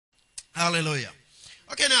Hallelujah.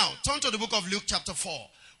 Okay, now, turn to the book of Luke chapter 4.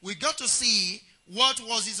 We got to see what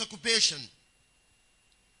was his occupation.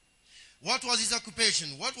 What was his occupation?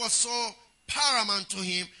 What was so paramount to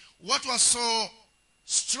him? What was so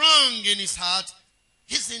strong in his heart?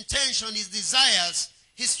 His intention, his desires,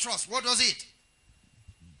 his trust. What was it?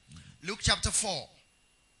 Luke chapter 4.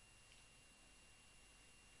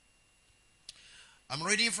 I'm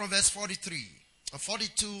reading from verse 43.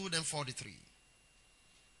 42, then 43.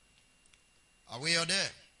 Are we all there?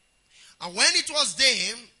 And when it was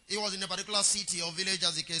day, he was in a particular city or village,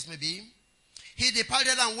 as the case may be. He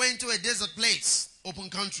departed and went to a desert place, open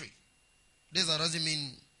country. Desert doesn't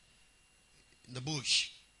mean in the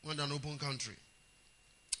bush. Went to an open country.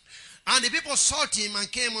 And the people sought him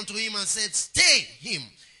and came unto him and said, stay him,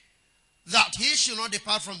 that he should not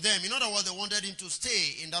depart from them. In other words, they wanted him to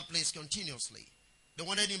stay in that place continuously. They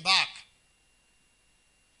wanted him back.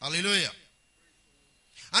 Hallelujah.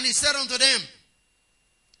 And he said unto them,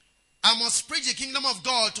 I must preach the kingdom of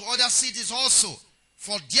God to other cities also,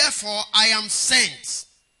 for therefore I am sent.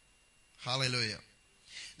 Hallelujah.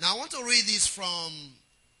 Now I want to read this from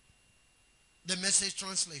the Message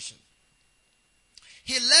translation.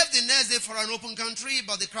 He left the next day for an open country,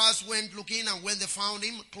 but the crowds went looking, and when they found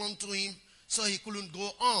him, clung to him, so he couldn't go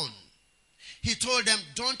on. He told them,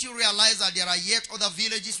 don't you realize that there are yet other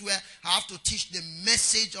villages where I have to teach the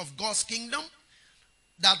message of God's kingdom?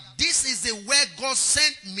 That this is the work God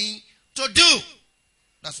sent me to do.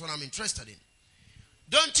 That's what I'm interested in.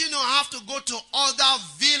 Don't you know I have to go to other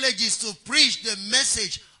villages to preach the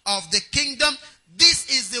message of the kingdom? This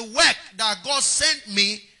is the work that God sent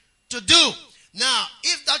me to do. Now,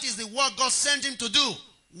 if that is the work God sent him to do,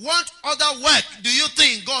 what other work do you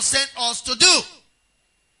think God sent us to do?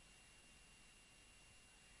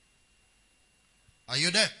 Are you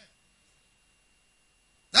there?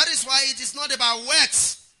 That is why it is not about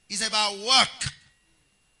works. It's about work.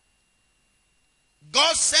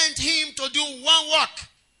 God sent him to do one work.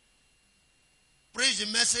 Preach the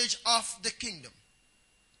message of the kingdom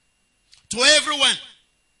to everyone.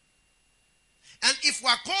 And if we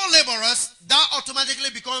are co-laborers, that automatically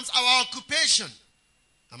becomes our occupation.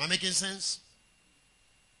 Am I making sense?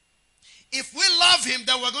 If we love him,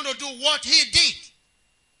 then we're going to do what he did.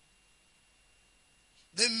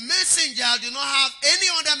 The messenger did not have any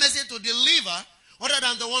other message to deliver other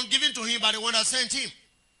than the one given to him by the one that sent him.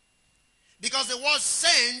 Because the word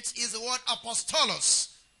sent is the word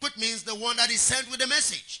apostolos, which means the one that is sent with the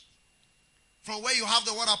message. From where you have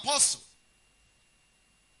the word apostle.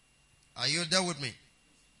 Are you there with me?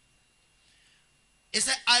 He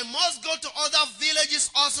said, I must go to other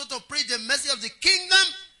villages also to preach the message of the kingdom.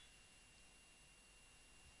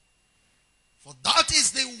 For that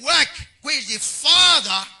is the work which the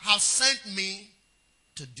Father has sent me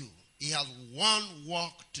to do. He has one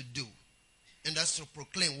work to do. And that's to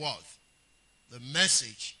proclaim what? The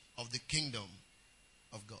message of the kingdom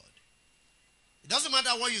of God. It doesn't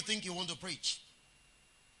matter what you think you want to preach.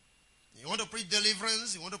 You want to preach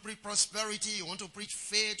deliverance, you want to preach prosperity, you want to preach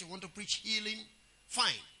faith, you want to preach healing.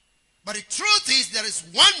 Fine. But the truth is there is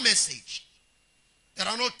one message. There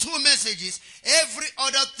are not two messages. Every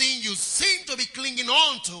other thing you seem to be clinging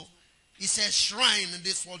on to is a shrine in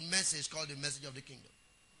this one message called the message of the kingdom.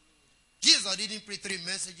 Jesus didn't preach three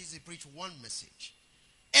messages, he preached one message.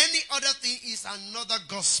 Any other thing is another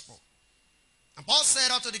gospel. And Paul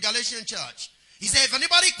said out to the Galatian church, he said, if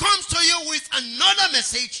anybody comes to you with another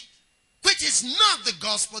message, which is not the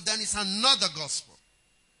gospel, then it's another gospel.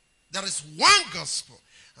 There is one gospel,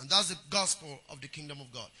 and that's the gospel of the kingdom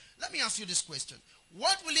of God. Let me ask you this question.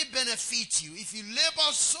 What will it benefit you if you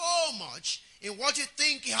labor so much in what you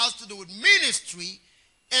think it has to do with ministry,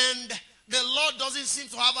 and the Lord doesn't seem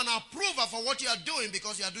to have an approval for what you are doing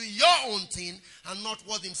because you are doing your own thing and not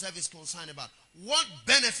what himself is concerned about? What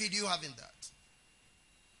benefit do you have in that?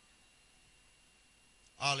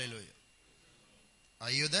 Hallelujah.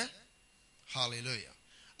 Are you there? Hallelujah.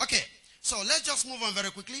 Okay, so let's just move on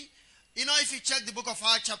very quickly. You know, if you check the book of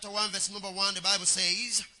Acts chapter 1 verse number 1, the Bible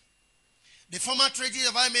says, the former treatise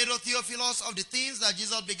have I made, O Theophilus, of the things that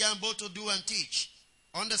Jesus began both to do and teach.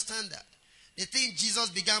 Understand that. The things Jesus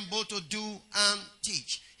began both to do and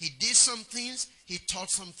teach. He did some things, he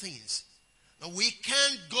taught some things. Now, we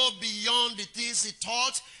can't go beyond the things he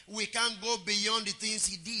taught. We can't go beyond the things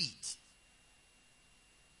he did.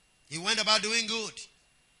 He went about doing good.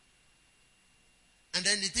 And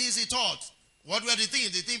then the things he taught. What were the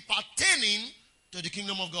things? The things pertaining to the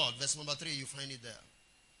kingdom of God. Verse number 3, you find it there.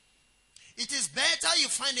 It is better you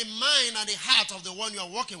find the mind and the heart of the one you are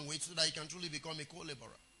working with so that you can truly become a co-laborer.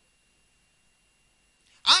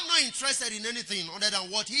 I'm not interested in anything other than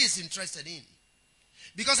what he is interested in.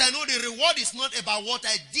 Because I know the reward is not about what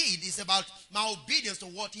I did. It's about my obedience to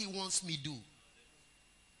what he wants me to do.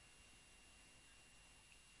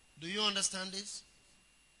 Do you understand this?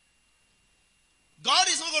 God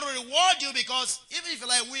is not going to reward you because even if you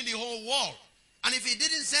like win the whole world, and if he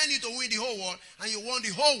didn't send you to win the whole world and you won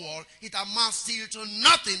the whole world, it amounts still to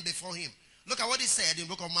nothing before him. Look at what he said in the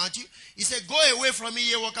book of Matthew. He said, go away from me,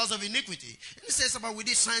 ye workers of iniquity. And he says about we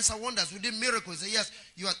did signs and wonders, we did miracles. He said,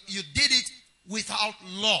 yes, you did it without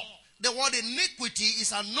law. The word iniquity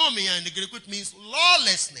is anomia in the Greek, which means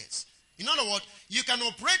lawlessness. In other words, you can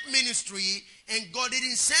operate ministry and God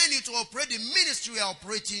didn't send you to operate the ministry you are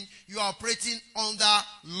operating. You are operating under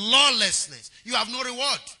lawlessness. You have no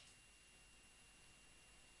reward.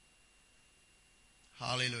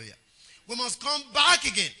 Hallelujah. We must come back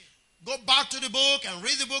again. Go back to the book and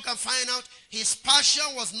read the book and find out his passion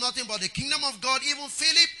was nothing but the kingdom of God. Even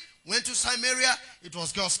Philip went to Samaria. It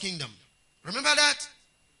was God's kingdom. Remember that?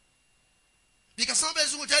 Because some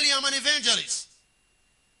person will tell you I'm an evangelist.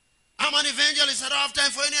 I'm an evangelist. I don't have time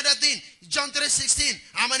for any other thing. John 3:16.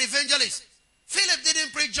 I'm an evangelist. Philip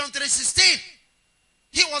didn't preach John 3:16.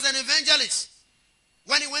 He was an evangelist.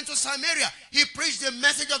 When he went to Samaria, he preached the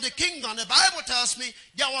message of the kingdom. The Bible tells me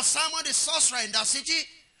there was Simon the sorcerer in that city.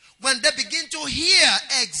 When they begin to hear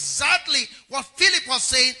exactly what Philip was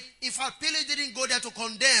saying, in fact, Philip didn't go there to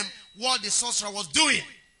condemn what the sorcerer was doing.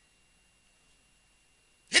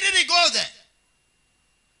 He didn't go there.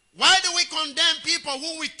 Why do we condemn people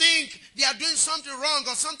who we think they are doing something wrong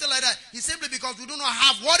or something like that? It's simply because we do not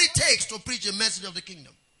have what it takes to preach the message of the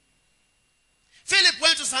kingdom. Philip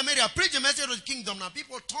went to Samaria, preached the message of the kingdom. Now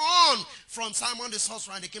people turned from Simon the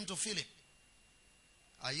sorcerer and they came to Philip.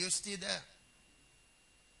 Are you still there?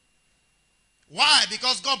 Why?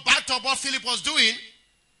 Because God backed up what Philip was doing.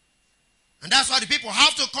 And that's why the people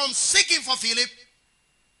have to come seeking for Philip.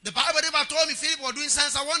 The Bible never told me Philip was doing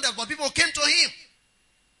signs and wonders, but people came to him.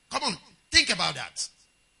 Come on, think about that.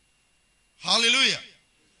 Hallelujah.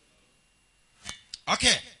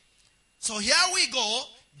 Okay. So here we go.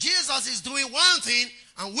 Jesus is doing one thing,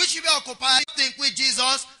 and we should be occupied with the thing which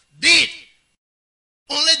Jesus did.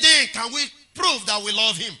 Only then can we prove that we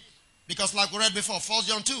love him. Because like we read before, 1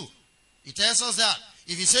 John 2, it tells us that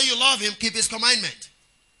if you say you love him, keep his commandment.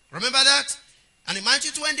 Remember that? And in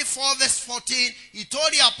Matthew 24 verse 14, he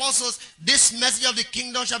told the apostles, this message of the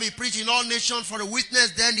kingdom shall be preached in all nations for a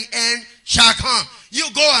witness, then the end shall come. You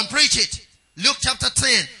go and preach it. Luke chapter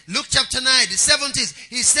 10, Luke chapter 9, the 70s,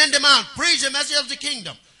 he sent them out, preach the message of the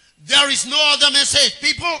kingdom. There is no other message,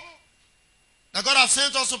 people, that God has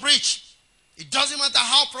sent us to preach. It doesn't matter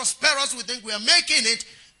how prosperous we think we are making it,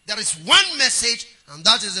 there is one message, and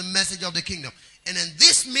that is the message of the kingdom. And in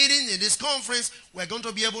this meeting, in this conference, we're going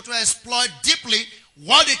to be able to exploit deeply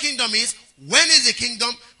what the kingdom is, when is the kingdom,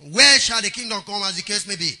 where shall the kingdom come, as the case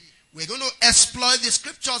may be. We're going to exploit the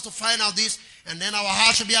scriptures to find out this, and then our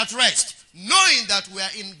heart should be at rest, knowing that we are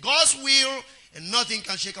in God's will and nothing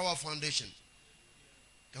can shake our foundation.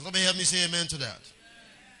 Can somebody help me say amen to that?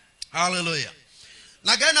 Hallelujah.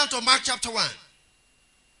 Now get down to Mark chapter 1.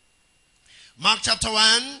 Mark chapter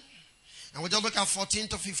 1, and we'll just look at 14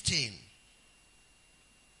 to 15.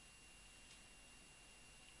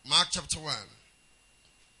 Mark chapter 1.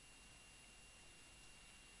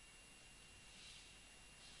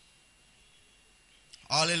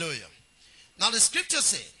 Hallelujah. Now the scripture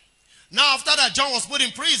says, now after that John was put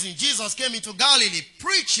in prison, Jesus came into Galilee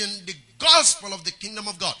preaching the gospel of the kingdom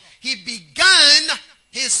of God. He began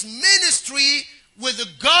his ministry with the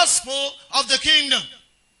gospel of the kingdom.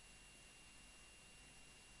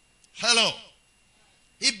 Hello.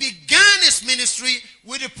 He began his ministry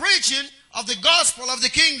with the preaching of the gospel of the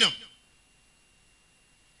kingdom.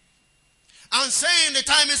 And saying the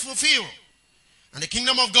time is fulfilled. And the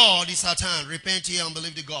kingdom of God is at hand. Repent ye and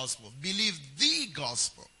believe the gospel. Believe the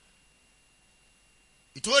gospel.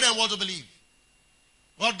 He told them what to believe.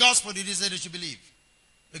 What gospel did he say they should believe?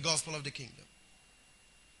 The gospel of the kingdom.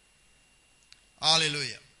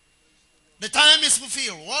 Hallelujah. The time is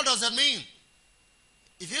fulfilled. What does that mean?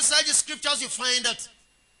 If you study the scriptures, you find that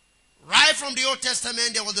right from the Old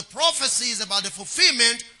Testament, there were the prophecies about the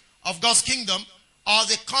fulfillment of God's kingdom or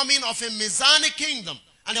the coming of a Messianic kingdom.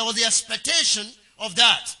 And there was the expectation of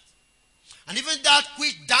that. And even that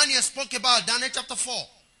which Daniel spoke about, Daniel chapter 4.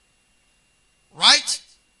 Right?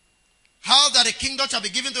 How that a kingdom shall be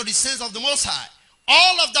given to the saints of the Most High.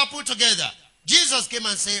 All of that put together. Jesus came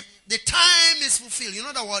and said, the time is fulfilled. In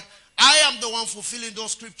other words, I am the one fulfilling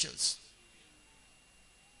those scriptures.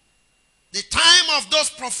 The time of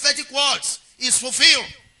those prophetic words is fulfilled.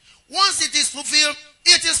 Once it is fulfilled,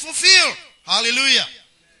 it is fulfilled. Hallelujah.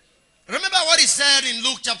 Remember what he said in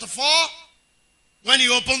Luke chapter 4? When he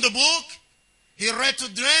opened the book, he read to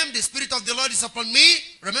them, the Spirit of the Lord is upon me.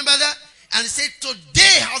 Remember that? And he said,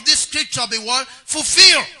 today has this scripture been what?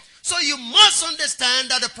 Fulfilled. So you must understand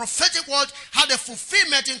that the prophetic word had a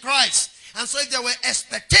fulfillment in Christ. And so if there were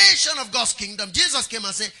expectation of God's kingdom, Jesus came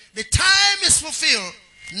and said, the time is fulfilled.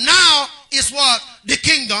 Now is what? The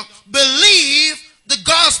kingdom. Believe the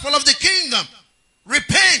gospel of the kingdom.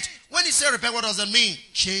 Repent. When he said repent, what does that mean?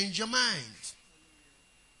 Change your mind.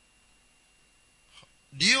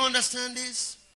 Do you understand this?